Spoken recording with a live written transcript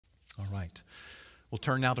tonight. We'll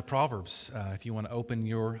turn now to Proverbs. If you want to open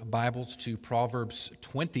your Bibles to Proverbs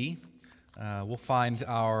 20, we'll find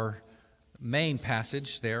our main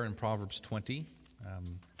passage there in Proverbs 20.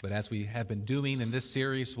 But as we have been doing in this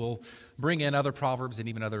series, we'll bring in other Proverbs and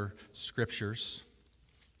even other scriptures.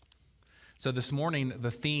 So this morning,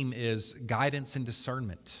 the theme is guidance and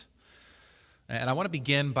discernment. And I want to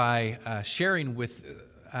begin by sharing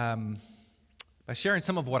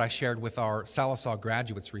some of what I shared with our Sallisaw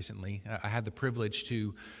graduates recently. I had the privilege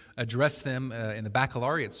to address them in the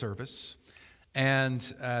baccalaureate service. And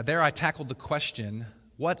there I tackled the question,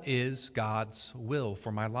 what is God's will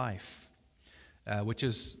for my life? Which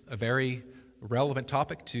is a very relevant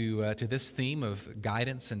topic to this theme of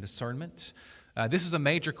guidance and discernment. This is a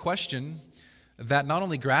major question that not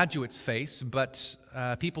only graduates face, but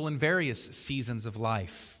people in various seasons of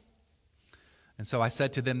life. And so I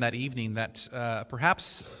said to them that evening that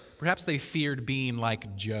perhaps they feared being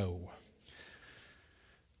like Joe.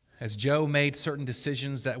 As Joe made certain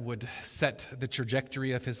decisions that would set the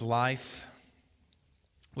trajectory of his life,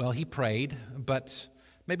 well, he prayed, but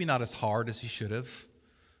maybe not as hard as he should have.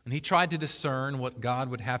 And he tried to discern what God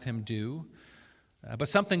would have him do, but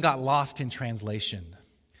something got lost in translation.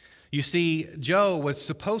 You see, Joe was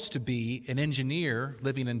supposed to be an engineer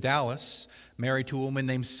living in Dallas, married to a woman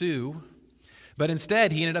named Sue, but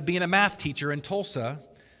instead he ended up being a math teacher in Tulsa,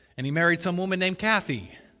 and he married some woman named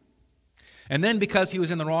Kathy. And then because he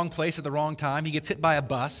was in the wrong place at the wrong time, he gets hit by a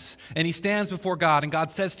bus, and he stands before God, and God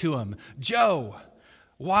says to him, "Joe,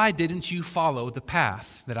 why didn't you follow the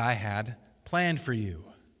path that I had planned for you?"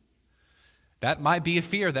 That might be a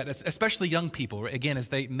fear that, especially young people, again, as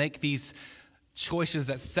they make these choices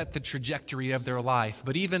that set the trajectory of their life.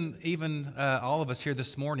 But even all of us here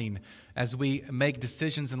this morning, as we make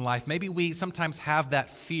decisions in life, maybe we sometimes have that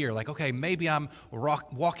fear, like, okay, maybe I'm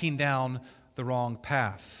walking down the wrong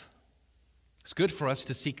path. It's good for us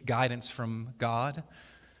to seek guidance from God,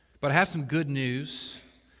 but I have some good news.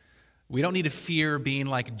 We don't need to fear being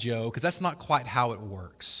like Joe, because that's not quite how it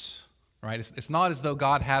works. Right? It's not as though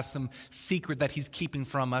God has some secret that he's keeping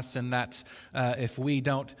from us, and that if we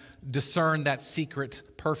don't discern that secret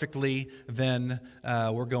perfectly, then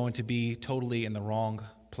we're going to be totally in the wrong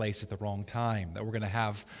place at the wrong time, that we're going to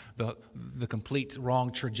have the complete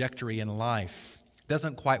wrong trajectory in life. It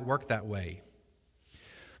doesn't quite work that way.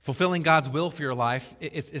 Fulfilling God's will for your life,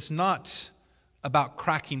 it's not about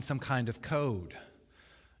cracking some kind of code.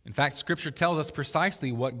 In fact, Scripture tells us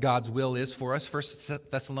precisely what God's will is for us. 1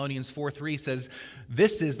 Thessalonians 4:3 says,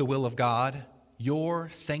 "This is the will of God, your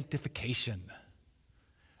sanctification."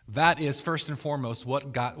 That is first and foremost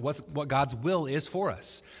what God's will is for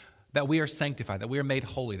us, that we are sanctified, that we are made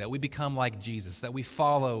holy, that we become like Jesus, that we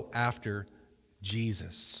follow after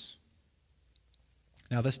Jesus.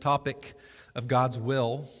 Now, this topic of God's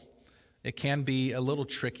will, it can be a little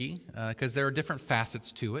tricky because there are different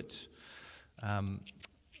facets to it.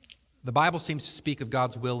 The Bible seems to speak of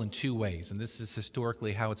God's will in two ways, and this is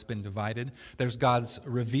historically how it's been divided. There's God's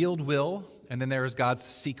revealed will, and then there is God's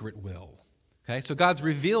secret will. Okay, so God's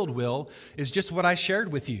revealed will is just what I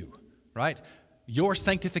shared with you, right? Your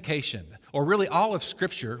sanctification, or really all of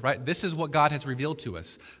Scripture, right? This is what God has revealed to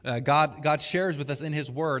us. God shares with us in His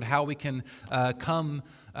Word how we can come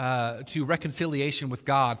to reconciliation with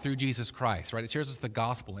God through Jesus Christ, right? It shares us the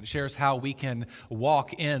gospel, and it shares how we can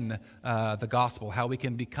walk in the gospel, how we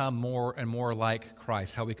can become more and more like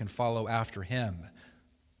Christ, how we can follow after Him.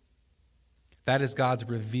 That is God's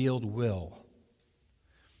revealed will.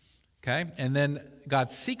 Okay? And then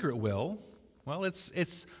God's secret will, well,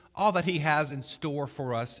 it's all that He has in store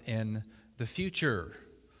for us in the future,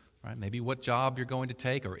 right? Maybe what job you're going to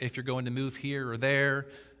take, or if you're going to move here or there,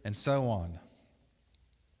 and so on.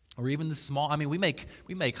 Or even the small, we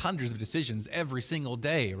make hundreds of decisions every single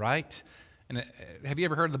day, right? And have you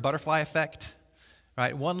ever heard of the butterfly effect?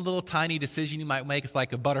 Right? One little tiny decision you might make is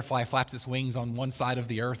like a butterfly flaps its wings on one side of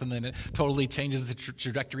the earth, and then it totally changes the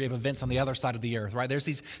trajectory of events on the other side of the earth, right? There's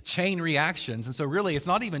these chain reactions. And so really, it's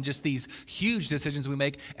not even just these huge decisions we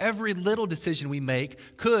make. Every little decision we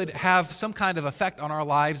make could have some kind of effect on our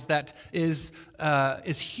lives that is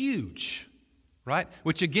huge. Right?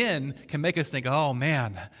 Which again can make us think, oh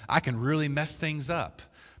man, I can really mess things up.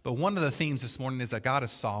 But one of the themes this morning is that God is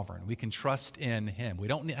sovereign. We can trust in Him. We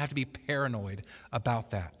don't have to be paranoid about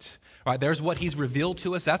that. All right, there's what He's revealed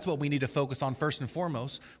to us. That's what we need to focus on first and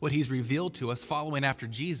foremost, what He's revealed to us, following after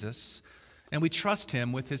Jesus. And we trust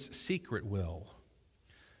Him with His secret will,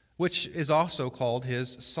 which is also called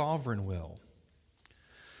His sovereign will.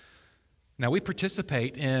 Now, we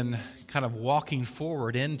participate in kind of walking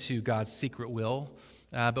forward into God's secret will,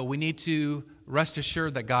 but we need to rest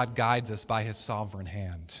assured that God guides us by His sovereign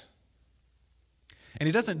hand. And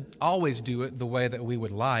he doesn't always do it the way that we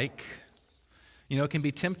would like. You know, it can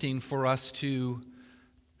be tempting for us to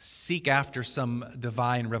seek after some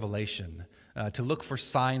divine revelation, to look for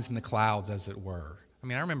signs in the clouds, as it were. I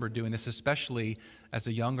mean, I remember doing this, especially as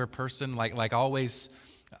a younger person, like always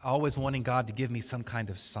wanting God to give me some kind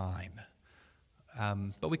of sign.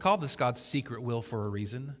 But we call this God's secret will for a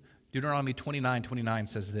reason. Deuteronomy 29:29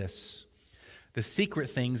 says this: "The secret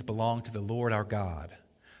things belong to the Lord our God,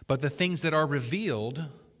 but the things that are revealed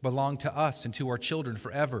belong to us and to our children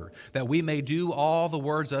forever, that we may do all the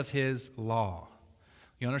words of his law."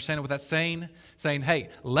 You understand what that's saying? Saying, hey,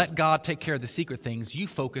 let God take care of the secret things. You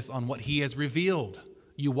focus on what he has revealed.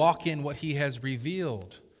 You walk in what he has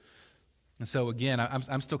revealed. And so again,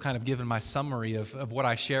 I'm still kind of giving my summary of what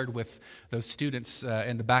I shared with those students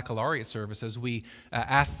in the baccalaureate service as we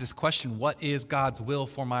asked this question, what is God's will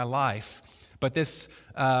for my life? But this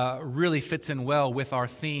really fits in well with our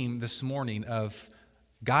theme this morning of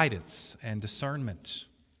guidance and discernment.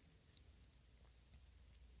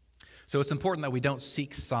 So it's important that we don't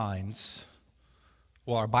seek signs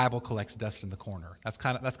while our Bible collects dust in the corner. That's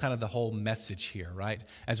kind of the whole message here, right?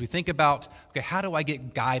 As we think about, okay, how do I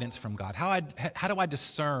get guidance from God? How do I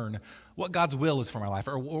discern what God's will is for my life,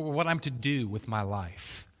 or what I'm to do with my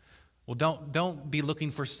life? Well, don't be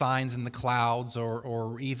looking for signs in the clouds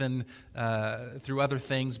or even through other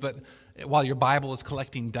things, but while your Bible is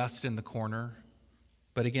collecting dust in the corner.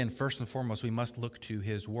 But again, first and foremost, we must look to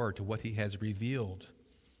his word, to what he has revealed.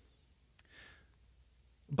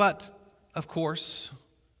 But, of course,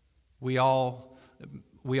 we all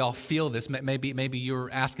feel this. Maybe you're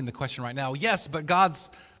asking the question right now, yes, but God's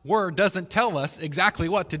word doesn't tell us exactly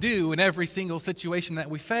what to do in every single situation that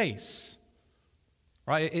we face.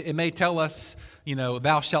 Right? It may tell us,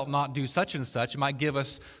 thou shalt not do such and such. It might give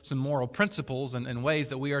us some moral principles and ways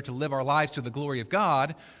that we are to live our lives to the glory of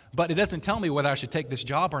God, but it doesn't tell me whether I should take this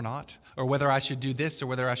job or not, or whether I should do this or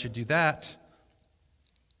whether I should do that.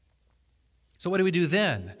 So what do we do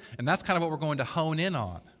then? And that's kind of what we're going to hone in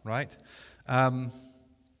on, right? How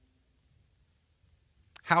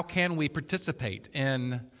can we participate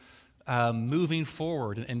in moving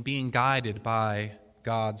forward and being guided by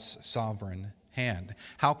God's sovereign hand?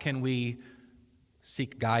 How can we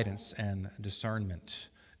seek guidance and discernment?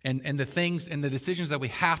 And the things and the decisions that we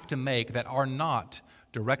have to make that are not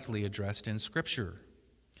directly addressed in Scripture.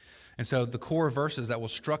 And so the core verses that will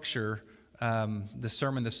structure the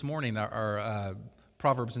sermon this morning are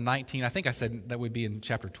Proverbs 19. I think I said that would be in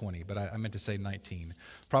chapter 20, but I meant to say 19.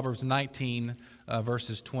 Proverbs 19,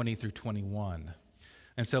 verses 20 through 21.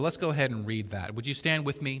 And so let's go ahead and read that. Would you stand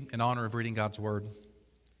with me in honor of reading God's word?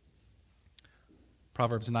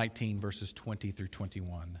 Proverbs 19, verses 20 through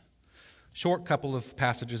 21. Short couple of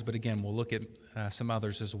passages, but again, we'll look at some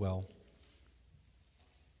others as well.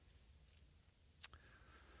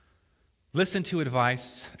 Listen to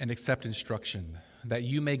advice and accept instruction, that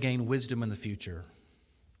you may gain wisdom in the future.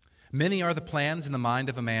 Many are the plans in the mind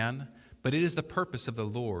of a man, but it is the purpose of the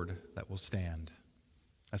Lord that will stand.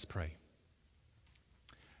 Let's pray.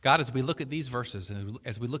 God, as we look at these verses, and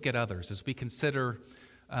as we look at others, as we consider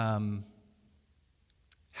how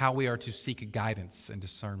we are to seek guidance and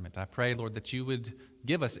discernment, I pray, Lord, that you would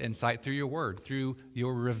give us insight through your word, through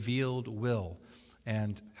your revealed will,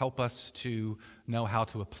 and help us to know how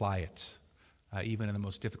to apply it. Even in the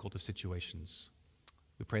most difficult of situations.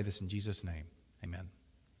 We pray this in Jesus' name. Amen.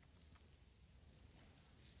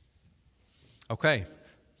 Okay,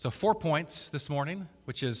 so 4 points this morning,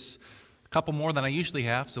 which is a couple more than I usually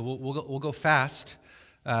have, so we'll go fast.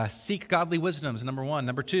 Seek godly wisdom is number 1.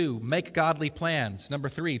 Number 2, make godly plans. Number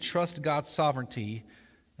 3, trust God's sovereignty.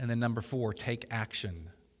 And then number 4, take action.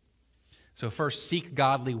 So first, seek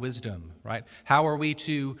godly wisdom, right? How are we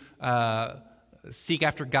to seek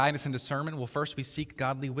after guidance and discernment? Well, first we seek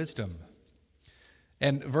godly wisdom.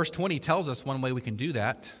 And verse 20 tells us one way we can do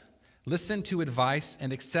that. Listen to advice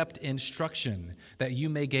and accept instruction, that you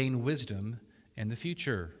may gain wisdom in the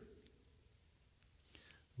future.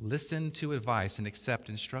 Listen to advice and accept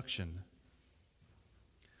instruction.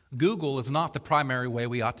 Google is not the primary way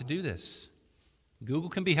we ought to do this. Google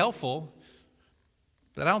can be helpful,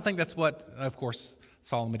 but I don't think that's what, of course,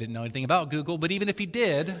 Solomon didn't know anything about Google, but even if he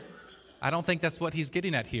did, I don't think that's what he's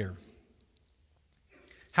getting at here.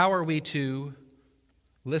 How are we to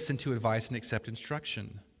listen to advice and accept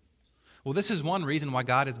instruction? Well, this is one reason why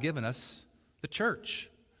God has given us the church,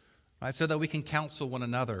 right? So that we can counsel one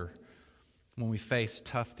another when we face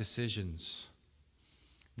tough decisions.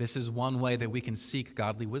 This is one way that we can seek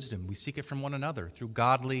godly wisdom. We seek it from one another through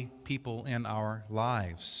godly people in our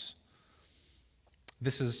lives.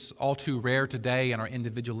 This is all too rare today in our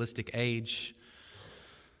individualistic age.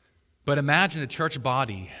 But imagine a church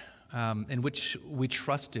body in which we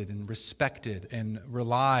trusted and respected and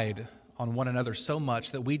relied on one another so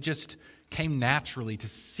much that we just came naturally to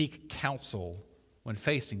seek counsel when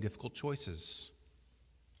facing difficult choices.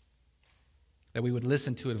 That we would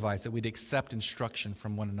listen to advice, that we'd accept instruction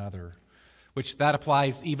from one another, which that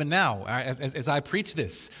applies even now as I preach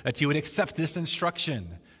this, that you would accept this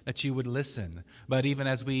instruction, that you would listen. But even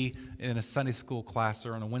as we, in a Sunday school class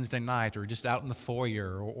or on a Wednesday night or just out in the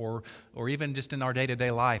foyer or even just in our day-to-day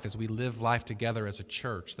life, as we live life together as a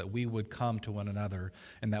church, that we would come to one another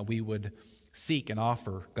and that we would seek and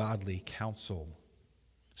offer godly counsel.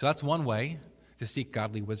 So that's one way to seek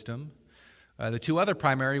godly wisdom. The two other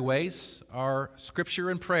primary ways are Scripture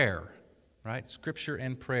and prayer, right? Scripture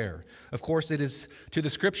and prayer. Of course, it is to the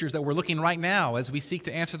Scriptures that we're looking right now as we seek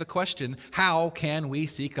to answer the question, how can we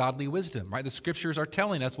seek godly wisdom, right? The Scriptures are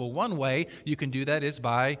telling us, well, one way you can do that is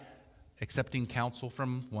by accepting counsel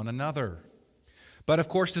from one another. But of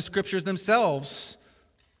course, the Scriptures themselves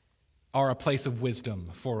are a place of wisdom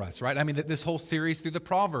for us, right? I mean, this whole series through the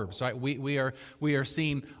Proverbs, right? We are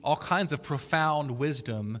seeing all kinds of profound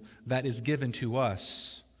wisdom that is given to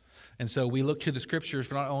us. And so we look to the Scriptures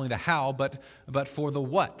for not only the how, but for the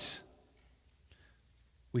what.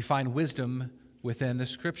 We find wisdom within the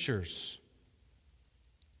Scriptures.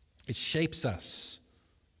 It shapes us.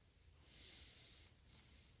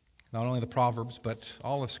 Not only the Proverbs, but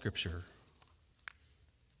all of Scripture.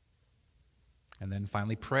 And then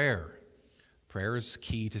finally, prayer. Prayer is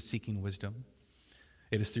key to seeking wisdom.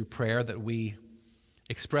 It is through prayer that we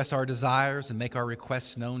express our desires and make our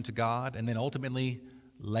requests known to God, and then ultimately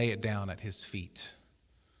lay it down at His feet.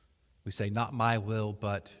 We say, not my will,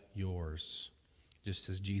 but yours, just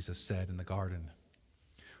as Jesus said in the garden.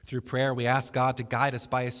 Through prayer, we ask God to guide us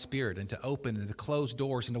by His Spirit and to open and to close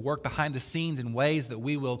doors and to work behind the scenes in ways that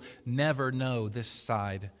we will never know this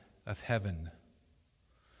side of heaven.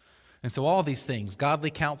 And so all these things, godly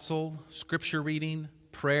counsel, Scripture reading,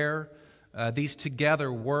 prayer, these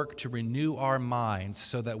together work to renew our minds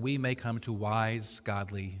so that we may come to wise,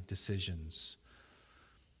 godly decisions.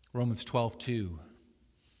 Romans 12:2.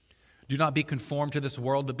 Do not be conformed to this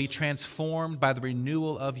world, but be transformed by the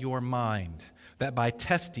renewal of your mind, that by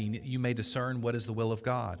testing you may discern what is the will of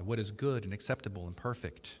God, what is good and acceptable and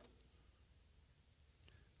perfect.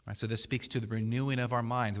 All right, so this speaks to the renewing of our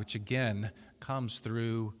minds, which again comes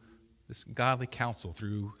through this godly counsel,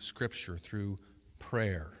 through Scripture, through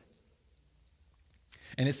prayer.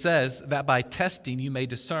 And it says that by testing you may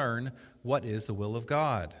discern what is the will of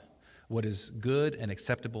God, what is good and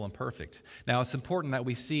acceptable and perfect. Now, it's important that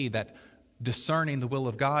we see that discerning the will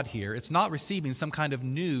of God here, it's not receiving some kind of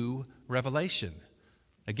new revelation.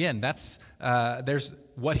 Again, there's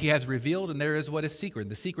what He has revealed and there is what is secret.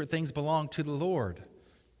 The secret things belong to the Lord.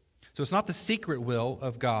 So it's not the secret will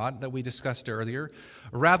of God that we discussed earlier.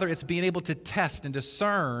 Rather, it's being able to test and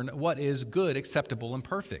discern what is good, acceptable, and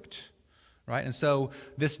perfect. Right? And so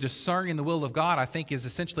this discerning the will of God, I think, is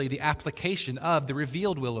essentially the application of the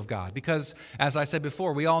revealed will of God. Because, as I said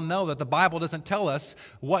before, we all know that the Bible doesn't tell us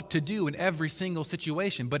what to do in every single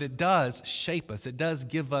situation, but it does shape us. It does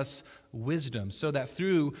give us wisdom so that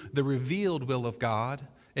through the revealed will of God,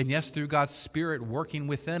 and yes, through God's Spirit working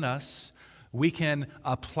within us, we can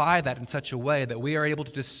apply that in such a way that we are able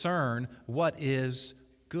to discern what is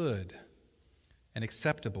good and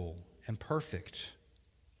acceptable and perfect.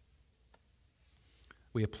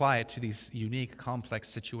 We apply it to these unique, complex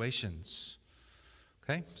situations.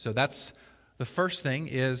 Okay, so that's the first thing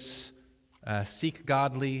is seek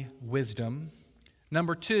godly wisdom.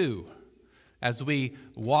 Number two, as we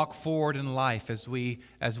walk forward in life, as we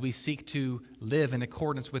seek to live in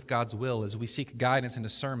accordance with God's will, as we seek guidance and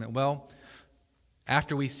discernment, well,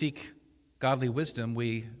 after we seek godly wisdom,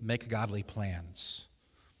 we make godly plans.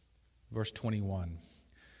 Verse 21.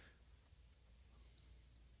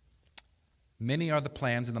 Many are the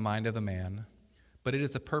plans in the mind of the man, but it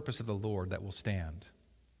is the purpose of the Lord that will stand.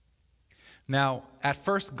 Now, at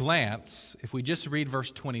first glance, if we just read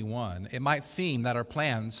verse 21, it might seem that our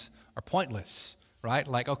plans are pointless, right?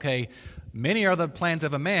 Like, okay, many are the plans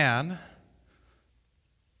of a man,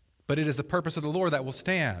 but it is the purpose of the Lord that will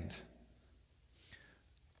stand.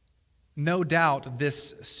 No doubt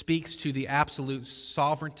this speaks to the absolute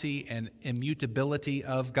sovereignty and immutability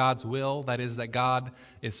of God's will. That is, that God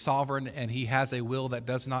is sovereign and He has a will that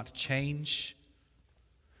does not change.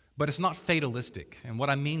 But it's not fatalistic. And what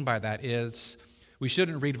I mean by that is we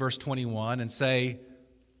shouldn't read verse 21 and say,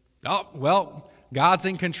 oh, well, God's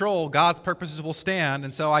in control. God's purposes will stand,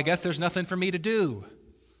 and so I guess there's nothing for me to do.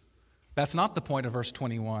 That's not the point of verse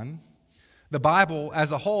 21. The Bible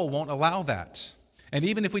as a whole won't allow that. And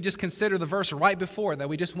even if we just consider the verse right before it that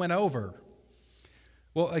we just went over,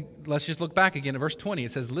 well, let's just look back again at verse 20.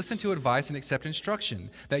 It says, listen to advice and accept instruction,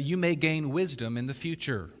 that you may gain wisdom in the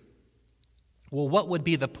future. Well, what would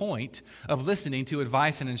be the point of listening to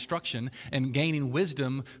advice and instruction and gaining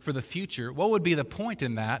wisdom for the future? What would be the point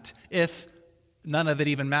in that if none of it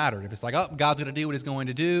even mattered? If it's like, oh, God's going to do what he's going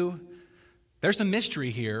to do. There's a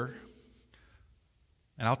mystery here,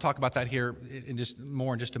 and I'll talk about that here in just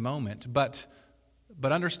a moment. But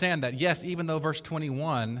understand that, yes, even though verse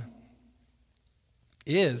 21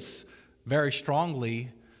 is very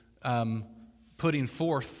strongly putting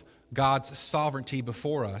forth God's sovereignty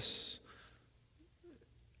before us,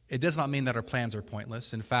 it does not mean that our plans are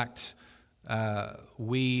pointless. In fact,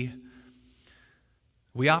 we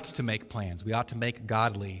ought to make plans. We ought to make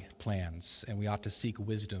godly plans, and we ought to seek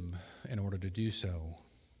wisdom in order to do so.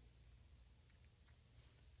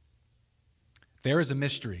 There is a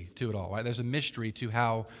mystery to it all, right? There's a mystery to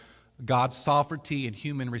how God's sovereignty and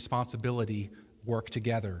human responsibility work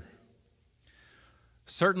together.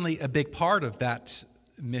 Certainly, a big part of that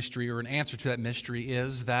mystery, or an answer to that mystery,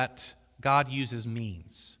 is that God uses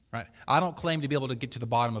means, right? I don't claim to be able to get to the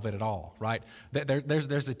bottom of it at all, right?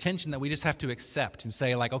 There's a tension that we just have to accept and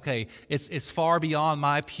say, like, okay, it's far beyond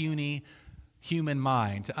my puny human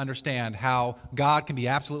mind to understand how God can be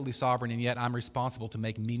absolutely sovereign and yet I'm responsible to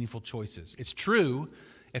make meaningful choices. It's true.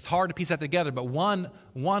 It's hard to piece that together, but one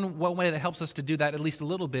way that helps us to do that at least a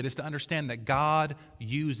little bit is to understand that God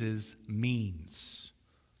uses means,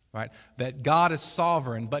 right? That God is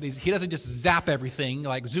sovereign, but he doesn't just zap everything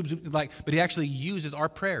like zoom, but he actually uses our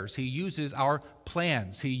prayers. He uses our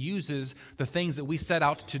plans. He uses the things that we set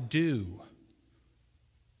out to do.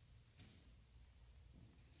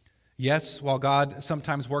 Yes, while God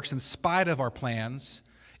sometimes works in spite of our plans,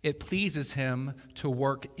 it pleases him to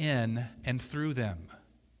work in and through them.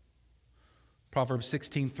 Proverbs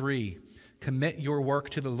 16:3, commit your work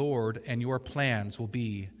to the Lord and your plans will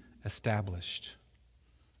be established.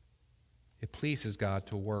 It pleases God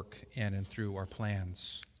to work in and through our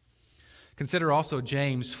plans. Consider also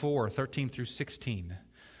James 4:13 through 16.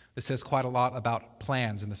 This says quite a lot about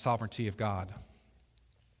plans and the sovereignty of God.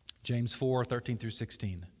 James 4:13 through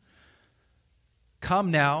 16.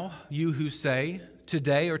 Come now, you who say,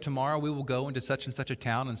 today or tomorrow we will go into such and such a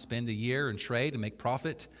town and spend a year and trade and make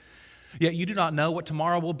profit. Yet you do not know what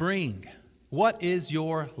tomorrow will bring. What is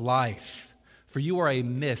your life? For you are a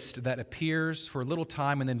mist that appears for a little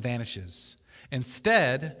time and then vanishes.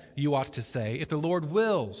 Instead, you ought to say, if the Lord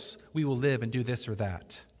wills, we will live and do this or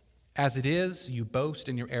that. As it is, you boast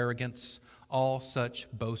in your arrogance. All such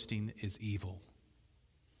boasting is evil.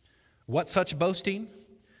 What such boasting?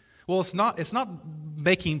 Well, it's not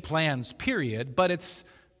making plans, period, but it's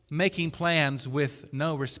making plans with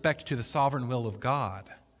no respect to the sovereign will of God.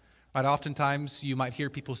 Right? Oftentimes you might hear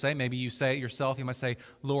people say, maybe you say it yourself, you might say,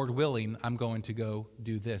 Lord willing, I'm going to go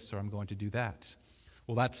do this or I'm going to do that.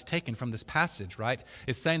 Well, that's taken from this passage, right?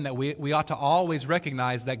 It's saying that we ought to always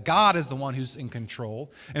recognize that God is the one who's in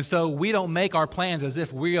control. And so we don't make our plans as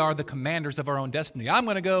if we are the commanders of our own destiny. I'm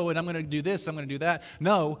going to go and I'm going to do this, I'm going to do that.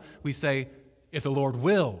 No, we say, if the Lord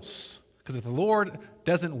wills. Because if the Lord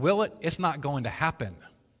doesn't will it, it's not going to happen,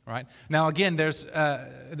 right? Now, again, this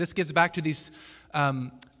gets back to these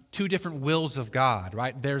two different wills of God,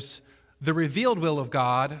 right? There's the revealed will of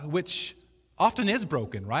God, which often is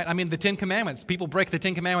broken, right? I mean, the Ten Commandments, people break the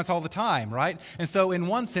Ten Commandments all the time, right? And so in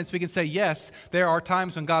one sense, we can say, yes, there are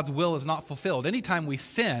times when God's will is not fulfilled. Anytime we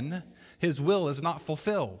sin, his will is not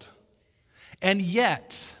fulfilled. And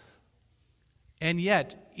yet,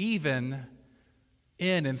 even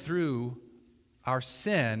in and through our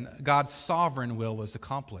sin, God's sovereign will is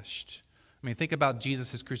accomplished. I mean, think about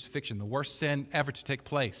Jesus' crucifixion, the worst sin ever to take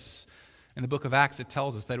place. In the book of Acts, it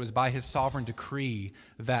tells us that it was by his sovereign decree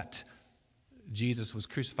that Jesus was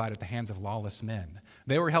crucified at the hands of lawless men.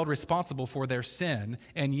 They were held responsible for their sin,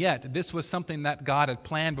 and yet this was something that God had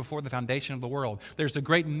planned before the foundation of the world. There's a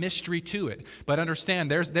great mystery to it, but understand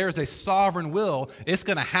there's a sovereign will. It's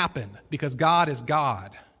going to happen because God is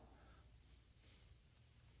God.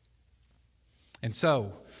 And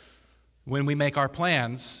so, when we make our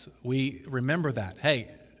plans, we remember that, hey,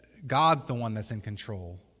 God's the one that's in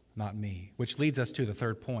control, not me. Which leads us to the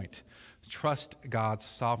third point. Trust God's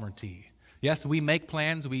sovereignty. Yes, we make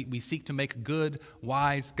plans. We seek to make good,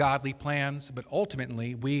 wise, godly plans. But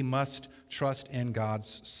ultimately, we must trust in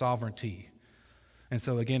God's sovereignty. And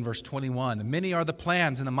so again, verse 21, many are the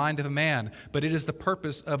plans in the mind of a man, but it is the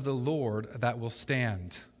purpose of the Lord that will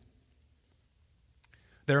stand.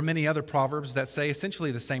 There are many other proverbs that say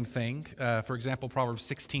essentially the same thing. For example, Proverbs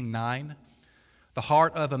 16:9. The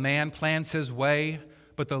heart of a man plans his way,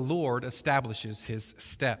 but the Lord establishes his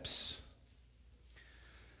steps.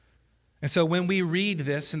 And so when we read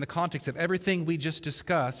this in the context of everything we just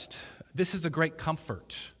discussed, this is a great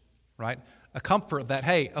comfort, right? A comfort that,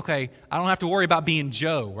 hey, okay, I don't have to worry about being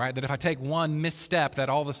Joe, right? That if I take one misstep, that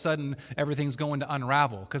all of a sudden everything's going to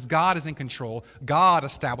unravel. Because God is in control. God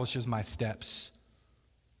establishes my steps.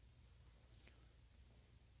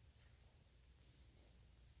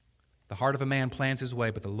 The heart of a man plans his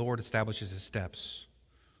way, but the Lord establishes his steps.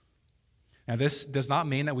 Now, this does not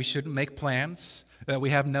mean that we shouldn't make plans, that we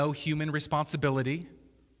have no human responsibility.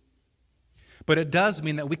 But it does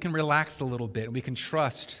mean that we can relax a little bit and we can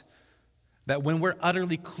trust that when we're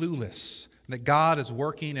utterly clueless, that God is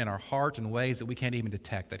working in our heart in ways that we can't even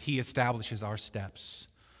detect, that he establishes our steps.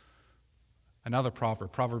 Another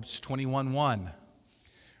proverb, Proverbs 21:1.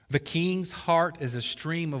 The king's heart is a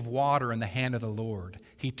stream of water in the hand of the Lord.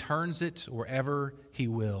 He turns it wherever he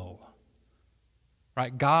will.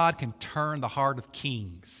 Right? God can turn the heart of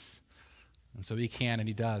kings. And so he can and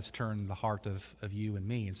he does turn the heart of you and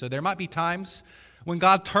me. And so there might be times when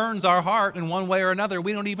God turns our heart in one way or another,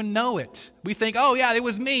 we don't even know it. We think, oh yeah, it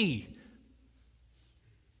was me.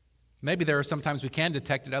 Maybe there are some times we can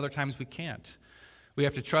detect it, other times we can't. We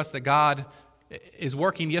have to trust that God is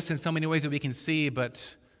working, yes, in so many ways that we can see,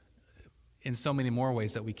 but in so many more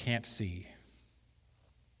ways that we can't see.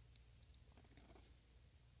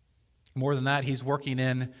 More than that, he's working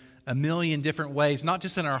in a million different ways, not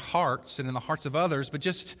just in our hearts and in the hearts of others, but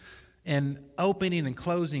just in opening and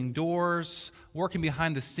closing doors, working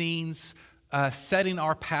behind the scenes, setting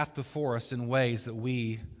our path before us in ways that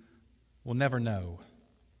we will never know,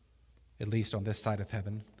 at least on this side of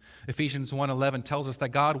heaven. Ephesians 1:11 tells us that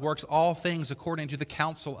God works all things according to the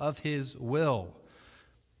counsel of his will.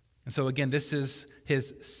 And so again, this is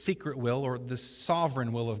his secret will or the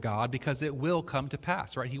sovereign will of God because it will come to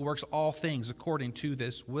pass, right? He works all things according to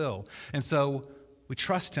this will. And so we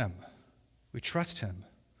trust him. We trust him.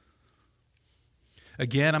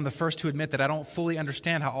 Again, I'm the first to admit that I don't fully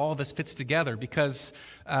understand how all of this fits together because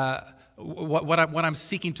what I'm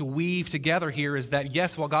seeking to weave together here is that,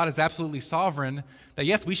 yes, while God is absolutely sovereign, that,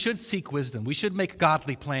 yes, we should seek wisdom. We should make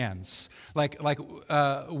godly plans.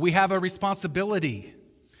 We have a responsibility.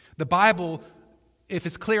 The Bible, if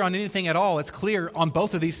it's clear on anything at all, it's clear on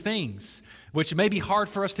both of these things, which may be hard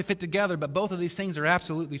for us to fit together, but both of these things are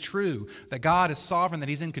absolutely true, that God is sovereign, that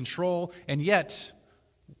he's in control, and yet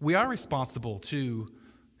we are responsible to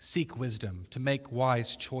seek wisdom, to make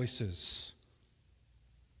wise choices.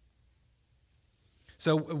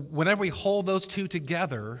 So whenever we hold those two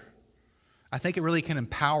together, I think it really can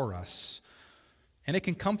empower us, and it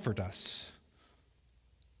can comfort us,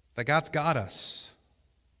 that God's got us.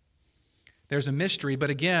 There's a mystery, but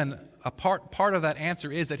again, a part of that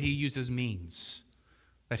answer is that he uses means,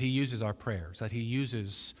 that he uses our prayers, that he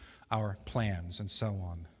uses our plans, and so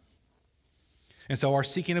on. And so our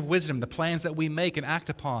seeking of wisdom, the plans that we make and act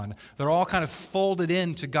upon, they're all kind of folded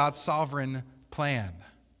into God's sovereign plan.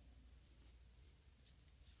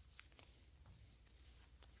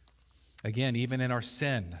 Again, even in our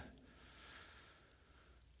sin,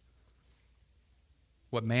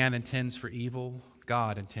 what man intends for evil,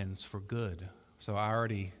 God intends for good. So I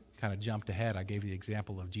already kind of jumped ahead. I gave the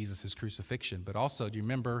example of Jesus' crucifixion. But also, do you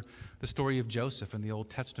remember the story of Joseph in the Old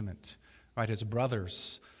Testament? Right, his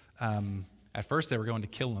brothers, at first they were going to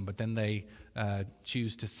kill him, but then they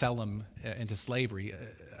choose to sell him into slavery.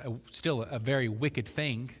 Still a very wicked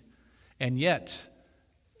thing. And yet,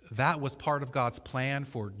 that was part of God's plan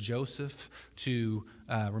for Joseph to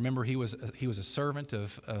remember he was a servant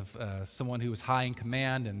of someone who was high in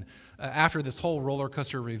command, and after this whole roller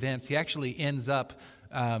coaster of events, he actually ends up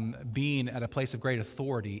being at a place of great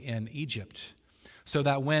authority in Egypt, so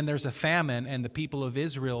that when there's a famine and the people of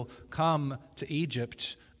Israel come to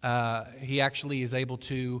Egypt, he actually is able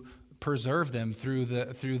to preserve them through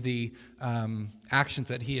the actions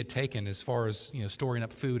that he had taken as far as storing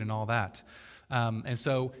up food and all that. And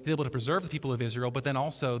so he's able to preserve the people of Israel, but then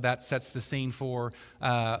also that sets the scene for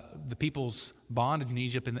the people's bondage in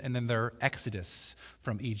Egypt and then their exodus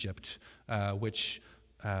from Egypt, which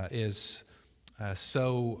is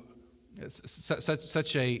such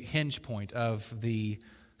a hinge point of the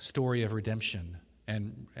story of redemption.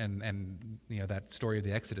 And that story of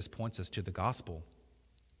the Exodus points us to the gospel.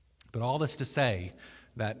 But all this to say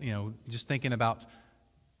that, just thinking about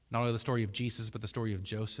not only the story of Jesus, but the story of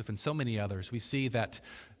Joseph and so many others, we see that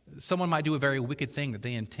someone might do a very wicked thing that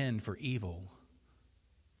they intend for evil,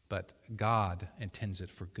 but God intends it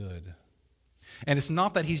for good. And it's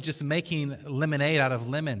not that he's just making lemonade out of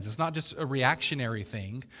lemons. It's not just a reactionary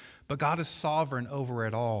thing, but God is sovereign over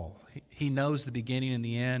it all. He knows the beginning and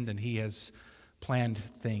the end, and he has planned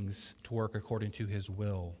things to work according to his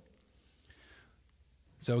will.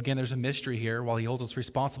 So again, there's a mystery here. While he holds us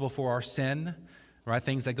responsible for our sin, right,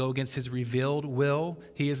 things that go against his revealed will,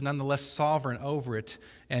 he is nonetheless sovereign over it,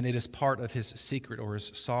 and it is part of his secret or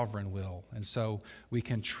his sovereign will. And so we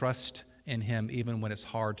can trust in him even when it's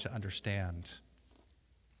hard to understand.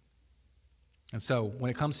 And so when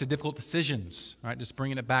it comes to difficult decisions, right, just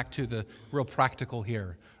bringing it back to the real practical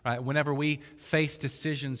here, right, whenever we face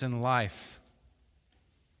decisions in life,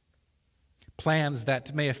 plans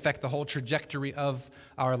that may affect the whole trajectory of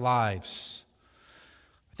our lives,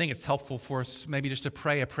 I think it's helpful for us maybe just to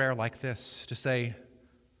pray a prayer like this, to say,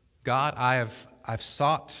 God, I've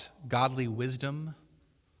sought godly wisdom,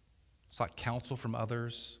 sought counsel from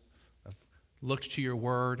others, I've looked to your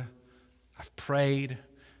word, I've prayed.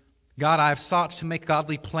 God, I've sought to make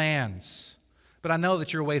godly plans, but I know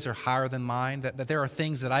that your ways are higher than mine, that there are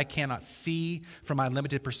things that I cannot see from my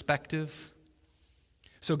limited perspective.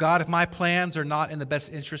 So God, if my plans are not in the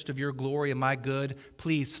best interest of your glory and my good,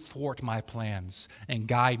 please thwart my plans and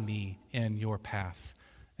guide me in your path.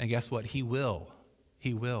 And guess what? He will.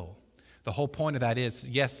 He will. The whole point of that is,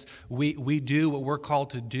 yes, we do what we're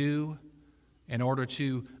called to do in order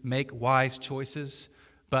to make wise choices,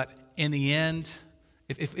 but in the end,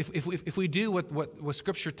 if we do what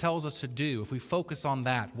Scripture tells us to do, if we focus on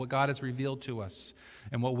that, what God has revealed to us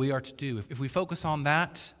and what we are to do, if we focus on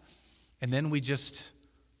that and then we just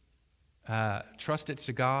trust it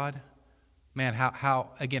to God, man,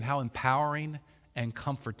 how empowering and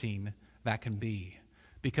comforting that can be.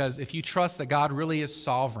 Because if you trust that God really is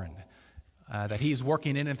sovereign, that He's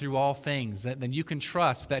working in and through all things, then you can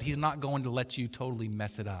trust that He's not going to let you totally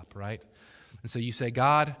mess it up, right? And so you say,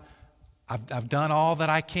 God, I've done all that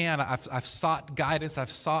I can. I've sought guidance. I've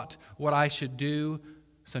sought what I should do.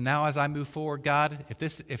 So now as I move forward, God, if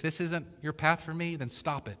this isn't your path for me, then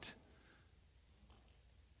stop it.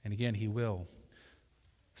 And again, He will.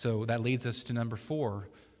 So that leads us to number 4,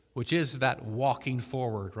 which is that walking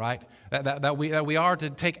forward, right? That we are to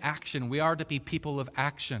take action. We are to be people of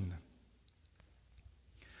action.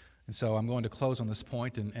 And so I'm going to close on this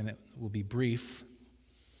point, and it will be brief.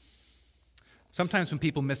 Sometimes when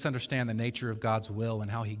people misunderstand the nature of God's will and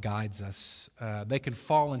how He guides us, they can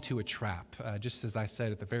fall into a trap, just as I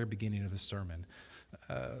said at the very beginning of the sermon,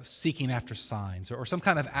 seeking after signs or some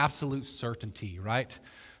kind of absolute certainty, right?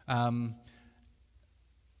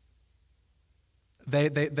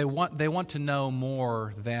 They want to know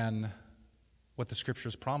more than what the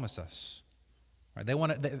Scriptures promise us. Right? They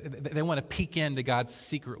want to peek into God's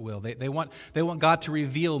secret will. They want God to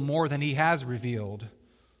reveal more than He has revealed.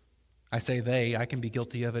 I say I can be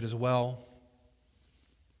guilty of it as well.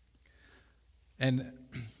 And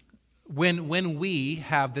when we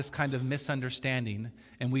have this kind of misunderstanding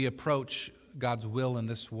and we approach God's will in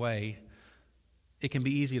this way, it can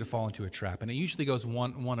be easy to fall into a trap. And it usually goes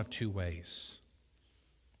one of two ways.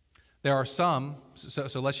 There are some,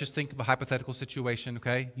 so let's just think of a hypothetical situation,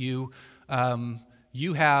 okay? You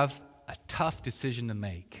have a tough decision to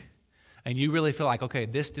make. And you really feel like, okay,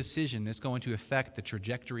 this decision is going to affect the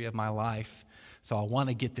trajectory of my life, so I want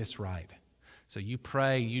to get this right. So you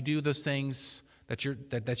pray, you do those things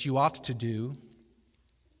that you ought to do,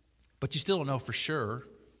 but you still don't know for sure.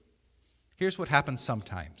 Here's what happens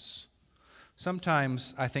sometimes.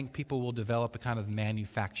 Sometimes I think people will develop a kind of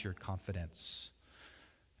manufactured confidence.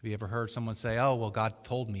 Have you ever heard someone say, oh, well, God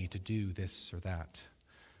told me to do this or that?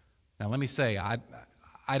 Now, let me say,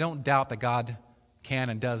 I don't doubt that God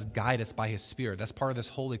can and does guide us by His Spirit. That's part of this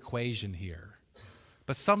whole equation here.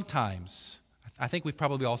 But sometimes, I think we've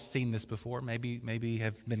probably all seen this before, maybe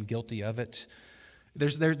have been guilty of it.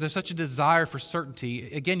 There's such a desire for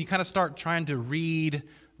certainty. Again, you kind of start trying to read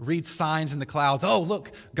signs in the clouds. Oh,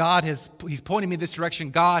 look, He's pointing me this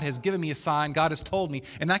direction. God has given me a sign. God has told me.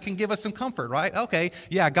 And that can give us some comfort, right? Okay,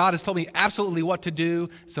 yeah, God has told me absolutely what to do,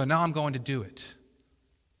 so now I'm going to do it.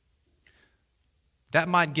 That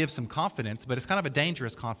might give some confidence, but it's kind of a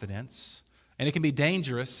dangerous confidence. And it can be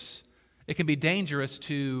dangerous. It can be dangerous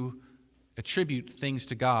to attribute things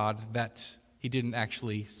to God that He didn't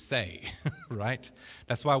actually say, right?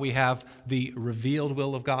 That's why we have the revealed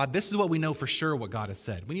will of God. This is what we know for sure what God has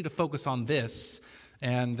said. We need to focus on this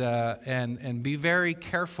and be very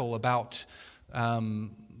careful about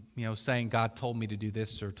saying God told me to do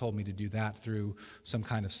this or told me to do that through some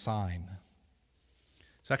kind of sign.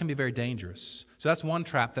 So that can be very dangerous. So that's one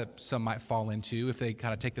trap that some might fall into if they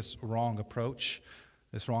kind of take this wrong approach,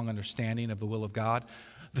 this wrong understanding of the will of God.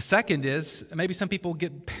 The second is maybe some people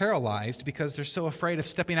get paralyzed because they're so afraid of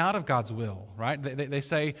stepping out of God's will, right? They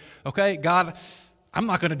say, okay, God, I'm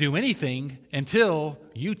not going to do anything until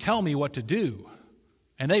you tell me what to do.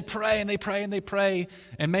 And they pray and they pray and they pray,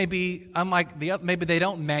 and maybe maybe they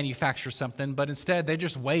don't manufacture something, but instead they're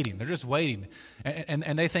just waiting. They're just waiting,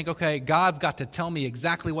 and they think, okay, God's got to tell me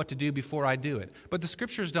exactly what to do before I do it. But the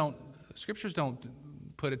scriptures don't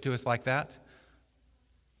put it to us like that.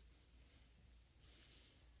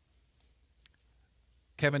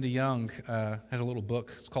 Kevin DeYoung has a little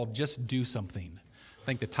book. It's called "Just Do Something." I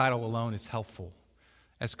think the title alone is helpful.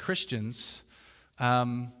 As Christians,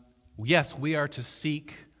 yes, we are to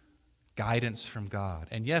seek guidance from God.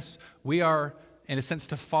 And yes, we are, in a sense,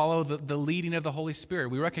 to follow the leading of the Holy Spirit.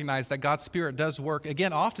 We recognize that God's Spirit does work,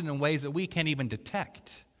 again, often in ways that we can't even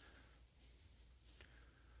detect.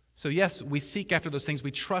 So yes, we seek after those things.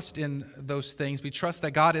 We trust in those things. We trust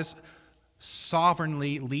that God is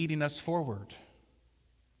sovereignly leading us forward.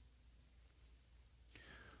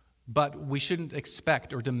 But we shouldn't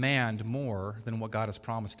expect or demand more than what God has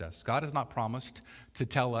promised us. God has not promised to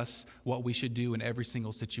tell us what we should do in every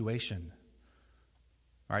single situation.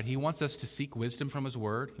 All right, He wants us to seek wisdom from His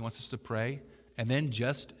Word. He wants us to pray and then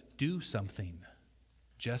just do something.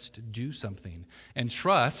 Just do something. And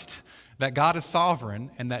trust that God is sovereign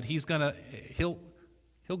and that He'll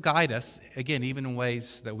guide us, again, even in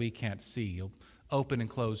ways that we can't see. He'll open and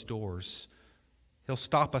close doors. He'll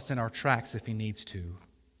stop us in our tracks if He needs to.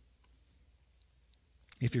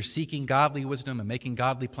 If you're seeking godly wisdom and making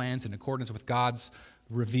godly plans in accordance with God's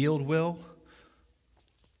revealed will,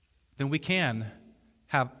 then we can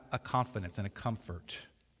have a confidence and a comfort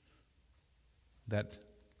that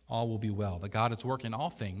all will be well, that God is working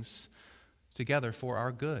all things together for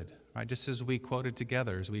our good. Right? Just as we quoted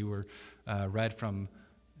together as we were read from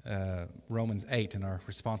Romans 8 in our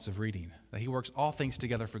responsive reading, that He works all things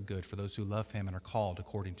together for good for those who love Him and are called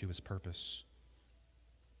according to His purpose.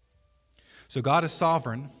 So God is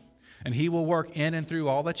sovereign, and He will work in and through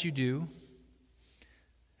all that you do.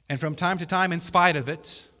 And from time to time, in spite of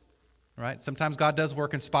it, right? Sometimes God does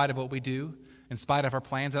work in spite of what we do, in spite of our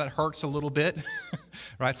plans. That hurts a little bit,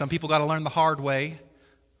 right? Some people got to learn the hard way.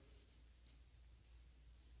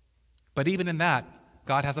 But even in that,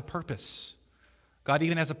 God has a purpose. God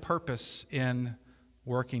even has a purpose in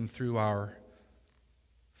working through our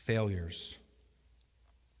failures.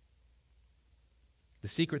 The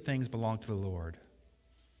secret things belong to the Lord.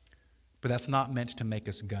 But that's not meant to make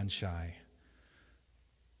us gun-shy.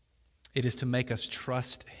 It is to make us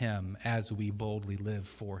trust Him as we boldly live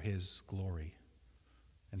for His glory.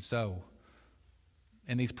 And so,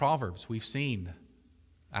 in these Proverbs, we've seen,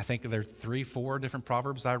 I think there are 3-4 different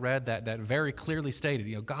Proverbs I read that very clearly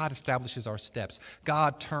stated, God establishes our steps.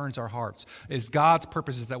 God turns our hearts. It's God's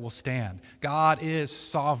purposes that will stand. God is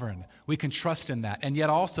sovereign. We can trust in that. And yet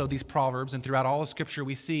also these Proverbs and throughout all of Scripture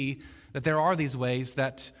we see that there are these ways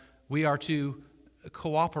that we are to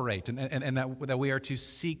cooperate and that we are to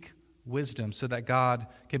seek wisdom so that God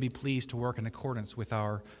can be pleased to work in accordance with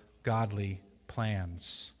our godly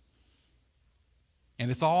plans. And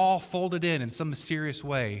it's all folded in some mysterious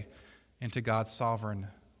way into God's sovereign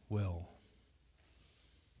will.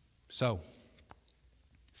 So,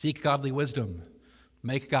 seek godly wisdom,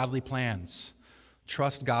 make godly plans,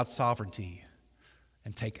 trust God's sovereignty,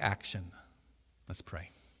 and take action. Let's pray.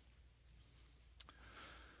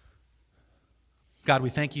 God, we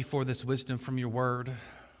thank You for this wisdom from Your Word.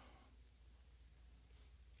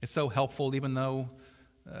 It's so helpful, even though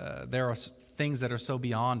there are things that are so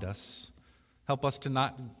beyond us. Help us to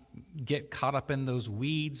not get caught up in those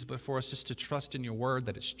weeds, but for us just to trust in Your Word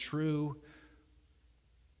that it's true.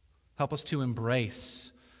 Help us to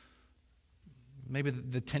embrace maybe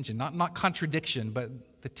the tension, not contradiction,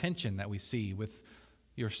 but the tension that we see with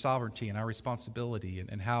Your sovereignty and our responsibility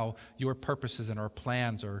and how Your purposes and our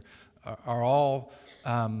plans are all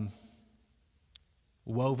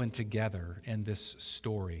woven together in this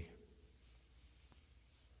story.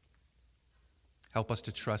 Help us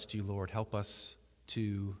to trust You, Lord. Help us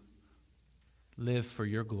to live for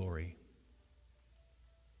Your glory.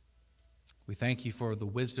 We thank You for the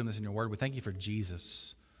wisdom that's in Your Word. We thank You for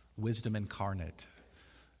Jesus, wisdom incarnate.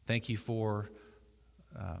 Thank You for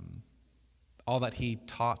all that He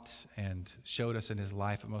taught and showed us in His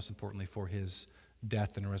life, but most importantly for His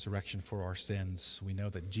death and resurrection for our sins. We know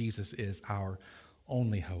that Jesus is our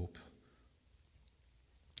only hope.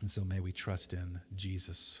 And so may we trust in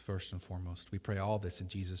Jesus first and foremost. We pray all this in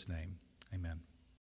Jesus' name. Amen.